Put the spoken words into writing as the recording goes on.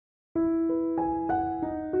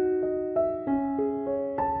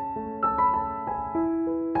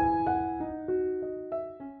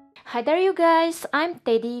Hi there you guys, I'm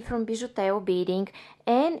Teddy from Bijouteo Beading,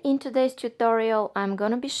 and in today's tutorial I'm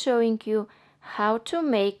gonna be showing you how to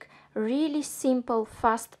make really simple,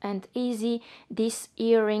 fast and easy these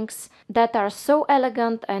earrings that are so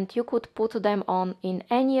elegant and you could put them on in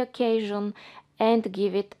any occasion and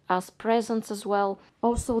give it as presents as well.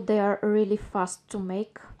 Also, they are really fast to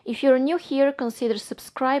make. If you're new here, consider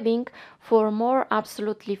subscribing for more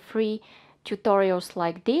absolutely free tutorials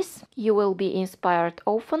like this. You will be inspired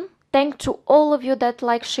often. Thanks to all of you that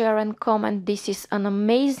like, share and comment. This is an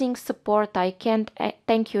amazing support. I can't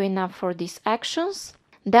thank you enough for these actions.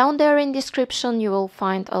 Down there in description you will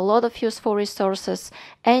find a lot of useful resources,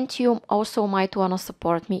 and you also might want to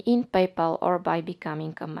support me in PayPal or by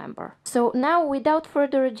becoming a member. So now, without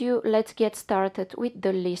further ado, let's get started with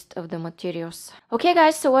the list of the materials. Okay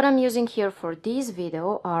guys, so what I'm using here for this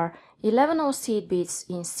video are 11 seed beads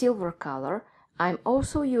in silver color. I'm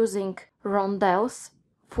also using rondelles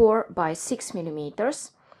 4 by 6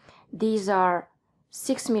 millimeters. These are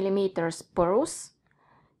 6 millimeters pearls.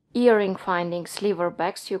 Earring finding sliver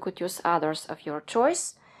backs, you could use others of your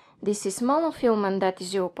choice. This is monofilament, that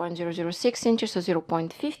is 0.006 inches or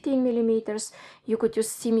 0.15 millimeters. You could use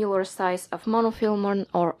similar size of monofilament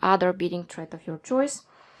or other beading thread of your choice.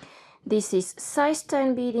 This is size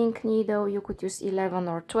 10 beading needle. You could use 11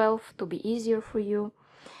 or 12 to be easier for you.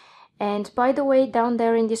 And by the way, down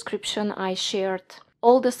there in description I shared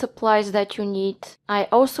all the supplies that you need. I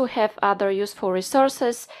also have other useful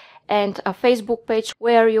resources and a Facebook page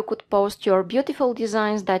where you could post your beautiful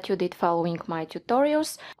designs that you did following my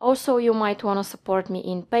tutorials. Also, you might want to support me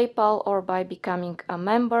in PayPal or by becoming a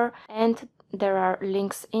member, and there are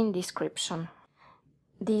links in description.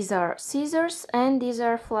 These are scissors and these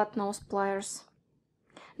are flat nose pliers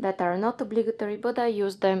that are not obligatory, but I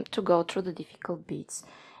use them to go through the difficult beads.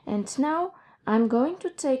 And now I'm going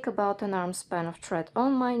to take about an arm span of thread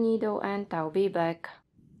on my needle and I'll be back.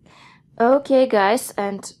 Okay guys,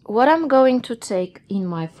 and what I'm going to take in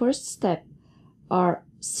my first step are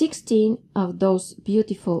 16 of those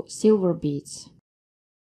beautiful silver beads.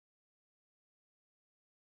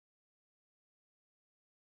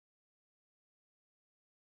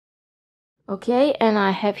 Okay, and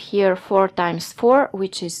I have here 4 times 4,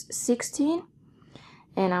 which is 16,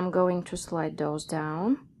 and I'm going to slide those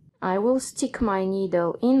down. I will stick my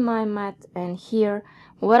needle in my mat, and here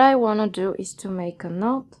what I want to do is to make a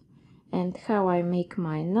knot. And how I make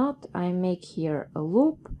my knot, I make here a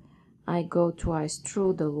loop, I go twice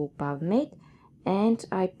through the loop I've made, and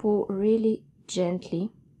I pull really gently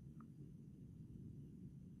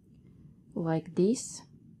like this.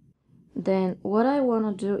 Then what I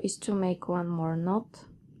want to do is to make one more knot.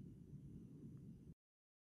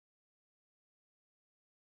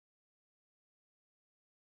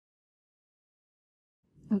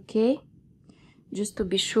 Okay, just to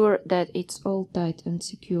be sure that it's all tight and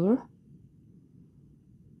secure.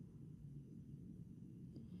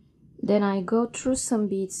 Then I go through some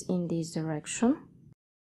beads in this direction.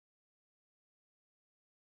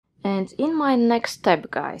 And in my next step,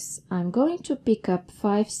 guys, I'm going to pick up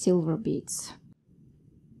 5 silver beads.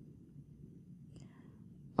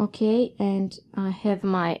 Okay, and I have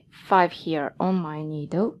my 5 here on my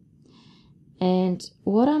needle. And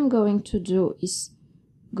what I'm going to do is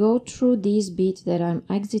go through this bead that I'm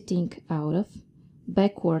exiting out of,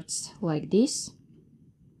 backwards like this,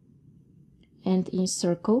 and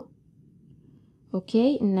encircle.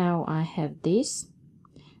 Okay, now I have this.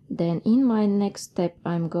 Then in my next step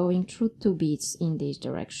I'm going through 2 beads in this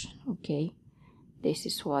direction. Okay, this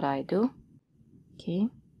is what I do. Okay,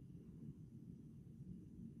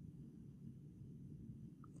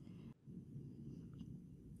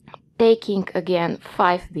 taking again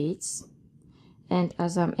 5 beads, and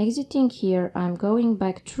as I'm exiting here I'm going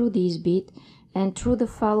back through this bead and through the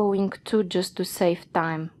following 2 just to save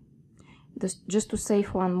time. Just to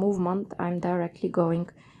save one movement, I'm directly going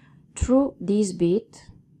through this bead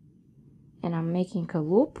and I'm making a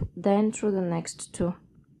loop, then through the next 2.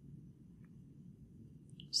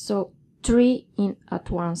 So 3 in at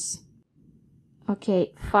once.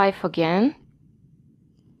 Okay, 5 again,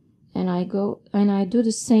 and I go and I do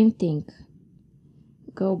the same thing.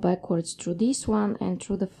 Go backwards through this one and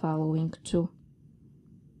through the following 2.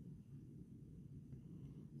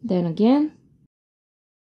 Then again.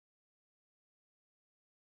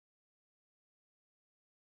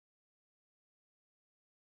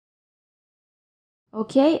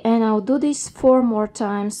 Okay, and I'll do this 4 more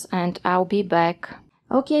times and I'll be back.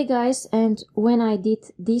 Okay guys, and when I did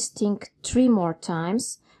this thing 3 more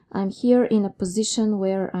times, I'm here in a position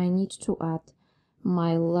where I need to add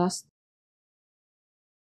my last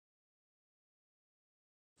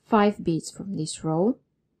 5 beads from this row.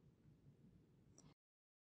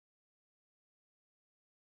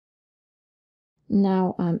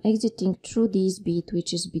 Now I'm exiting through this bead,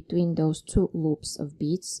 which is between those two loops of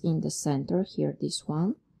beads in the center here, this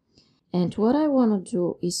one. And what I want to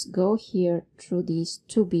do is go here through these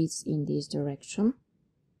two beads in this direction.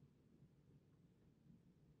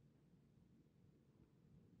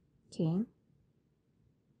 Okay.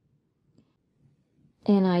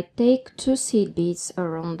 And I take two seed beads, a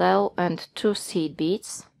rondelle and two seed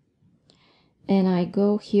beads. And I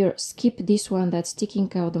go here, skip this one that's sticking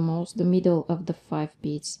out the most, the middle of the 5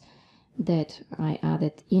 beads that I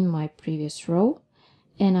added in my previous row,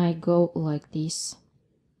 and I go like this.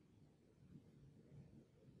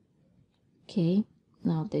 Okay,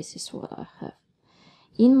 now this is what I have.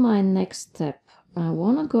 In my next step, I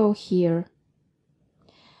want to go here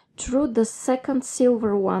through the second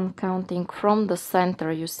silver one, counting from the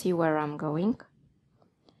center. You see where I'm going.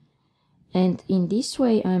 And in this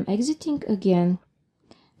way I'm exiting again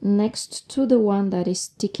next to the one that is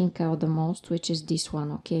sticking out the most, which is this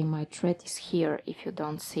one. Okay, my thread is here if you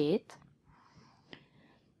don't see it.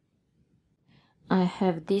 I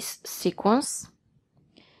have this sequence.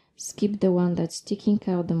 Skip the one that's sticking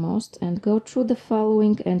out the most and go through the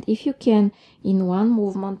following, and if you can, in one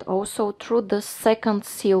movement also through the second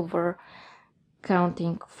silver,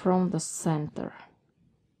 counting from the center.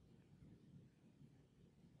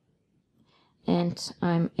 And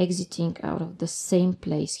I'm exiting out of the same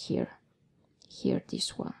place here,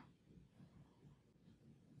 this one.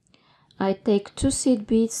 I take two seed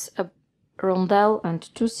beads, a rondelle and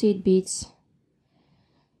two seed beads,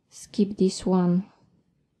 skip this one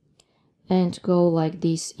and go like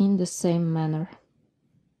this in the same manner.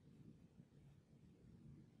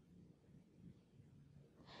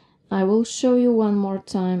 I will show you one more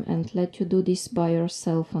time and let you do this by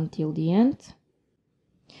yourself until the end.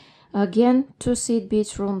 Again, two seed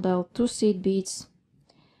beads, rondelle, two seed beads,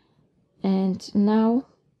 and now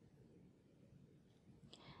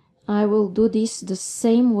I will do this the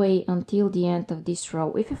same way until the end of this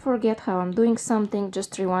row. If you forget how I'm doing something,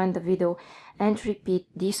 just rewind the video and repeat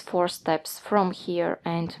these 4 steps from here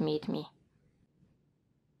and meet me.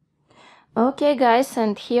 Okay guys,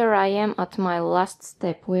 and here I am at my last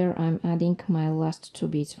step where I'm adding my last 2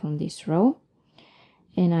 beads from this row.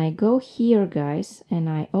 And I go here guys, and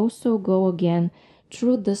I also go again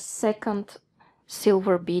through the second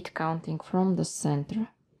silver bead, counting from the center.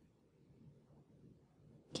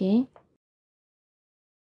 Okay.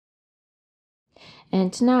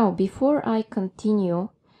 And now before I continue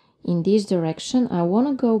in this direction, I want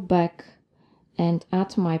to go back and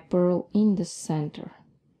add my pearl in the center.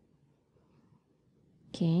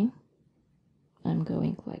 Okay, I'm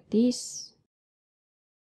going like this.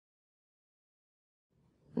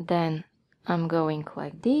 Then I'm going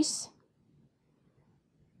like this.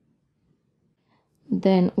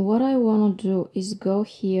 Then what I want to do is go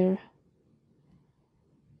here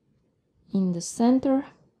in the center.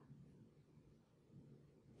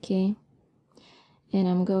 Okay, and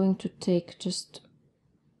I'm going to take just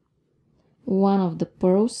one of the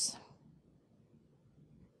pearls.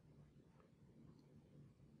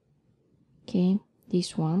 Okay,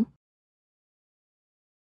 this one.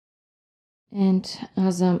 And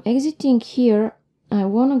as I'm exiting here, I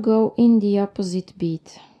want to go in the opposite bead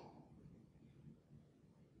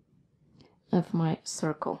of my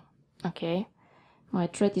circle. Okay, my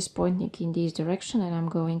thread is pointing in this direction and I'm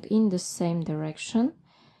going in the same direction,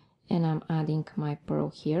 and I'm adding my pearl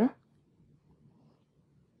here.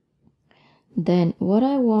 Then what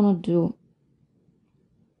I want to do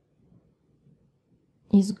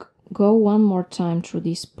is go one more time through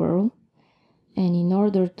this pearl, and in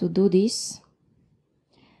order to do this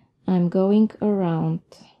I'm going around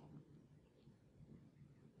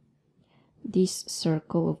this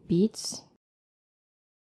circle of beads,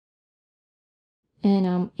 and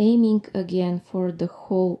I'm aiming again for the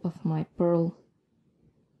hole of my pearl.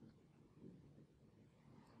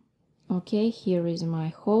 Okay, here is my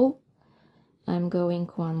hole. I'm going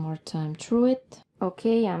one more time through it.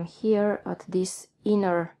 Okay, I'm here at this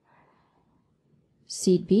inner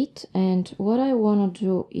seed bead, and what I want to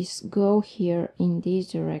do is go here in this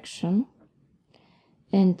direction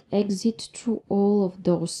and exit through all of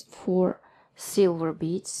those 4 silver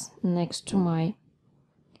beads next to my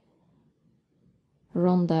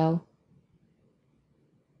rondelle.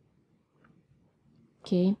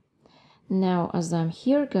 Okay, now as I'm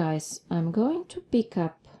here guys, I'm going to pick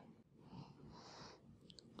up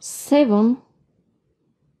 7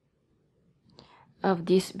 of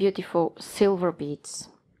these beautiful silver beads,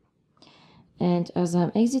 and as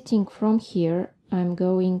I'm exiting from here, I'm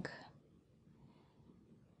going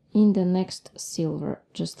in the next silver,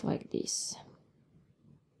 just like this.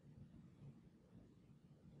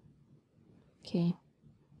 Okay.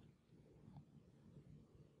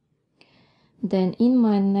 Then in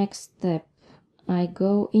my next step, I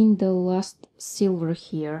go in the last silver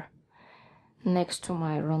here, next to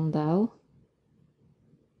my rondelle.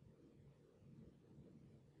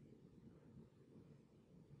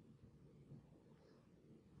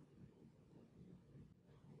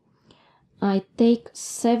 I take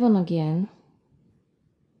 7 again.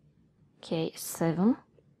 Okay, 7.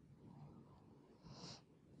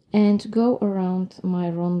 And go around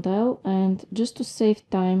my rondelle, and just to save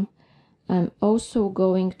time, I'm also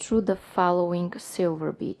going through the following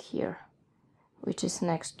silver bead here, which is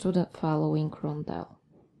next to the following rondelle.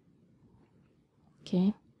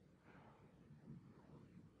 Okay.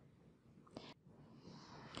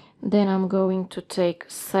 Then I'm going to take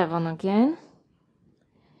 7 again,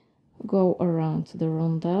 go around the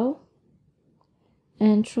rondelle,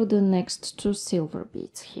 and through the next 2 silver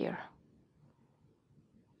beads here.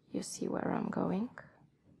 You see where I'm going?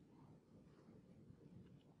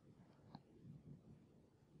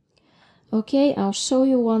 Okay, I'll show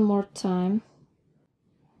you one more time.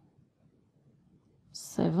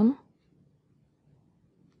 7.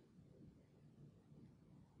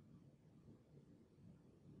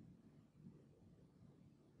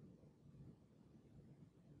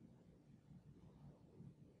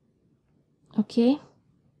 Okay.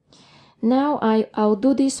 Now I'll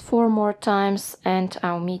do this 4 more times and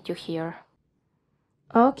I'll meet you here.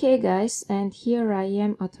 Okay guys, and here I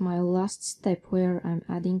am at my last step where I'm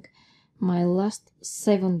adding my last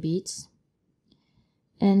 7 beads.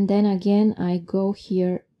 And then again I go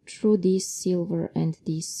here through this silver and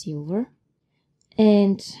this silver.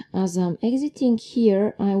 And as I'm exiting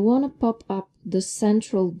here, I want to pop up the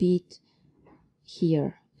central bead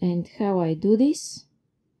here. And how I do this?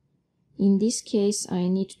 In this case, I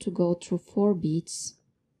need to go through 4 beads.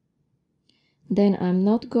 Then I'm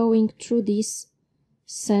not going through this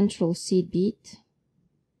central seed bead.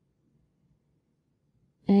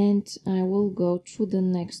 And I will go through the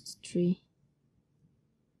next 3.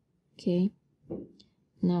 Okay.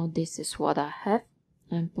 Now this is what I have.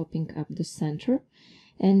 I'm popping up the center.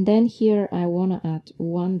 And then here I want to add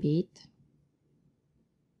 1 bead.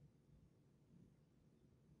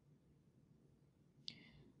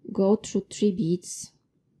 Go through 3 beads.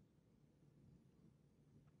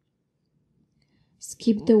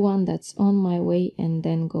 Skip the one that's on my way and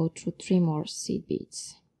then go through 3 more seed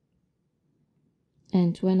beads.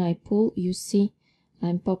 And when I pull, you see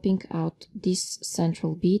I'm popping out this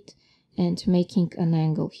central bead and making an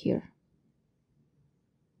angle here.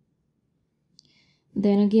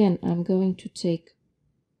 Then again, I'm going to take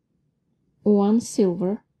 1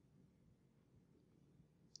 silver.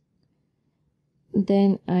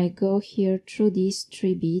 Then I go here through these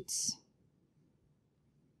 3 beads.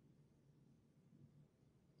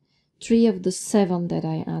 3 of the 7 that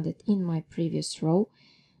I added in my previous row.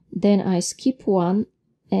 Then I skip 1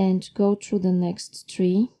 and go through the next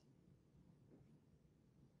 3.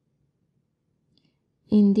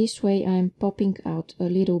 In this way I'm popping out a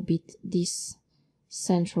little bit this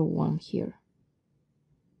central one here.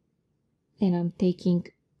 And I'm taking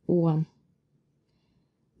 1.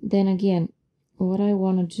 Then again, what I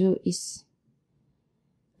want to do is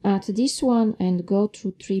add this one and go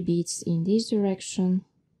through 3 beads in this direction.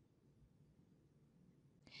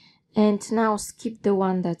 And now skip the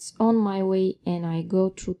one that's on my way and I go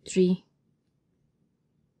through 3.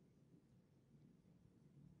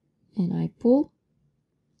 And I pull.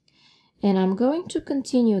 And I'm going to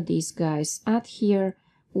continue this, guys. Add here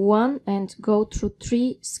 1 and go through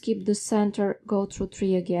 3, skip the center, go through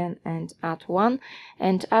 3 again and add 1.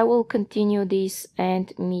 And I will continue this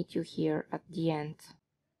and meet you here at the end.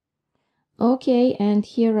 Okay, and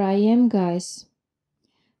here I am, guys,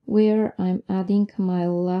 where I'm adding my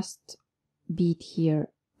last bead here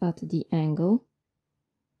at the angle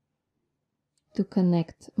to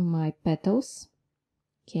connect my petals.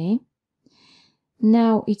 Okay.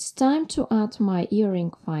 Now it's time to add my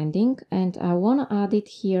earring finding, and I want to add it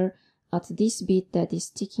here at this bead that is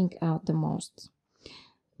sticking out the most.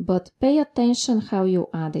 But pay attention how you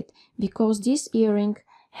add it, because this earring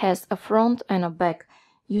has a front and a back.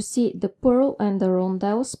 You see the pearl and the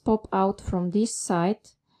rondelles pop out from this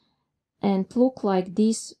side and look like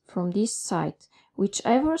this from this side.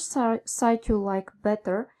 Whichever side you like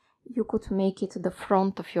better, you could make it the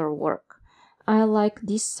front of your work. I like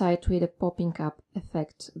this side with a popping up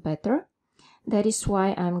effect better. That is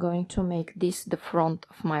why I'm going to make this the front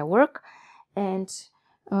of my work. And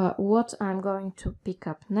what I'm going to pick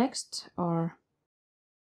up next are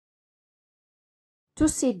 2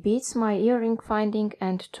 seed beads, my earring finding,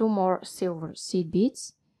 and 2 more silver seed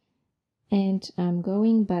beads. and I'm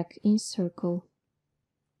going back in circle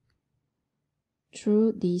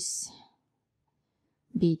through this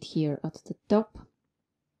bead here at the top.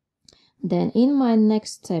 Then in my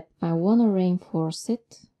next step I want to reinforce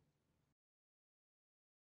it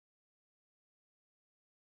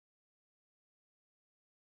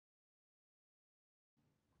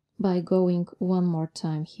by going one more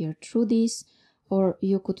time here through this, or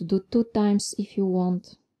you could do 2 times if you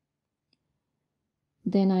want.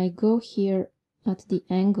 Then I go here at the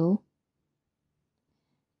angle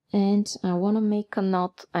and I want to make a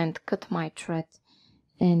knot and cut my thread.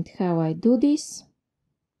 And how I do this: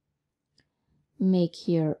 make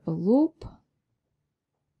here a loop,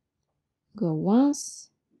 go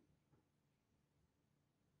once,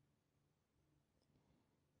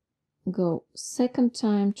 go second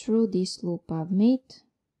time through this loop I've made,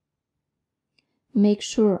 make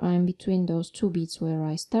sure I'm between those 2 beads where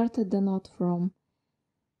I started the knot from,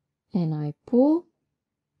 and I pull.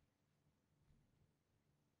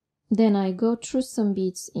 Then I go through some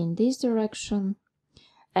beads in this direction,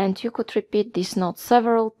 and you could repeat this knot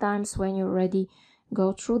several times. When you're ready,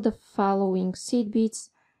 go through the following seed beads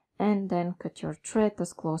and then cut your thread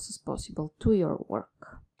as close as possible to your work.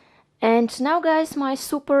 And now guys, my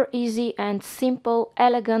super easy and simple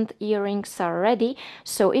elegant earrings are ready.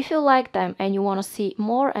 So if you like them and you want to see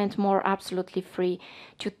more and more absolutely free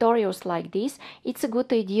tutorials like this, it's a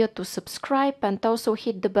good idea to subscribe and also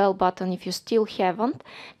hit the bell button if you still haven't.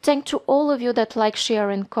 Thank to all of you that like, share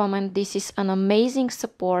and comment. This is an amazing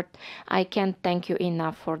support. I can't thank you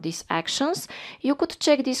enough for these actions. You could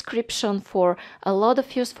check description for a lot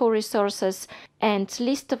of useful resources and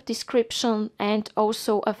list of description, and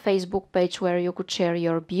also a Facebook page where you could share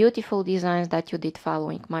your beautiful designs that you did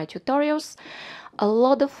following my tutorials. A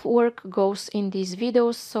lot of work goes in these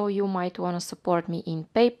videos, so you might want to support me in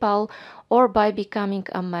PayPal or by becoming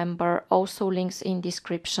a member. Also links in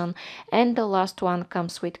description, and the last one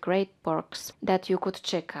comes with great perks that you could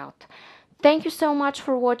check out. Thank you so much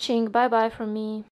for watching. Bye bye from me.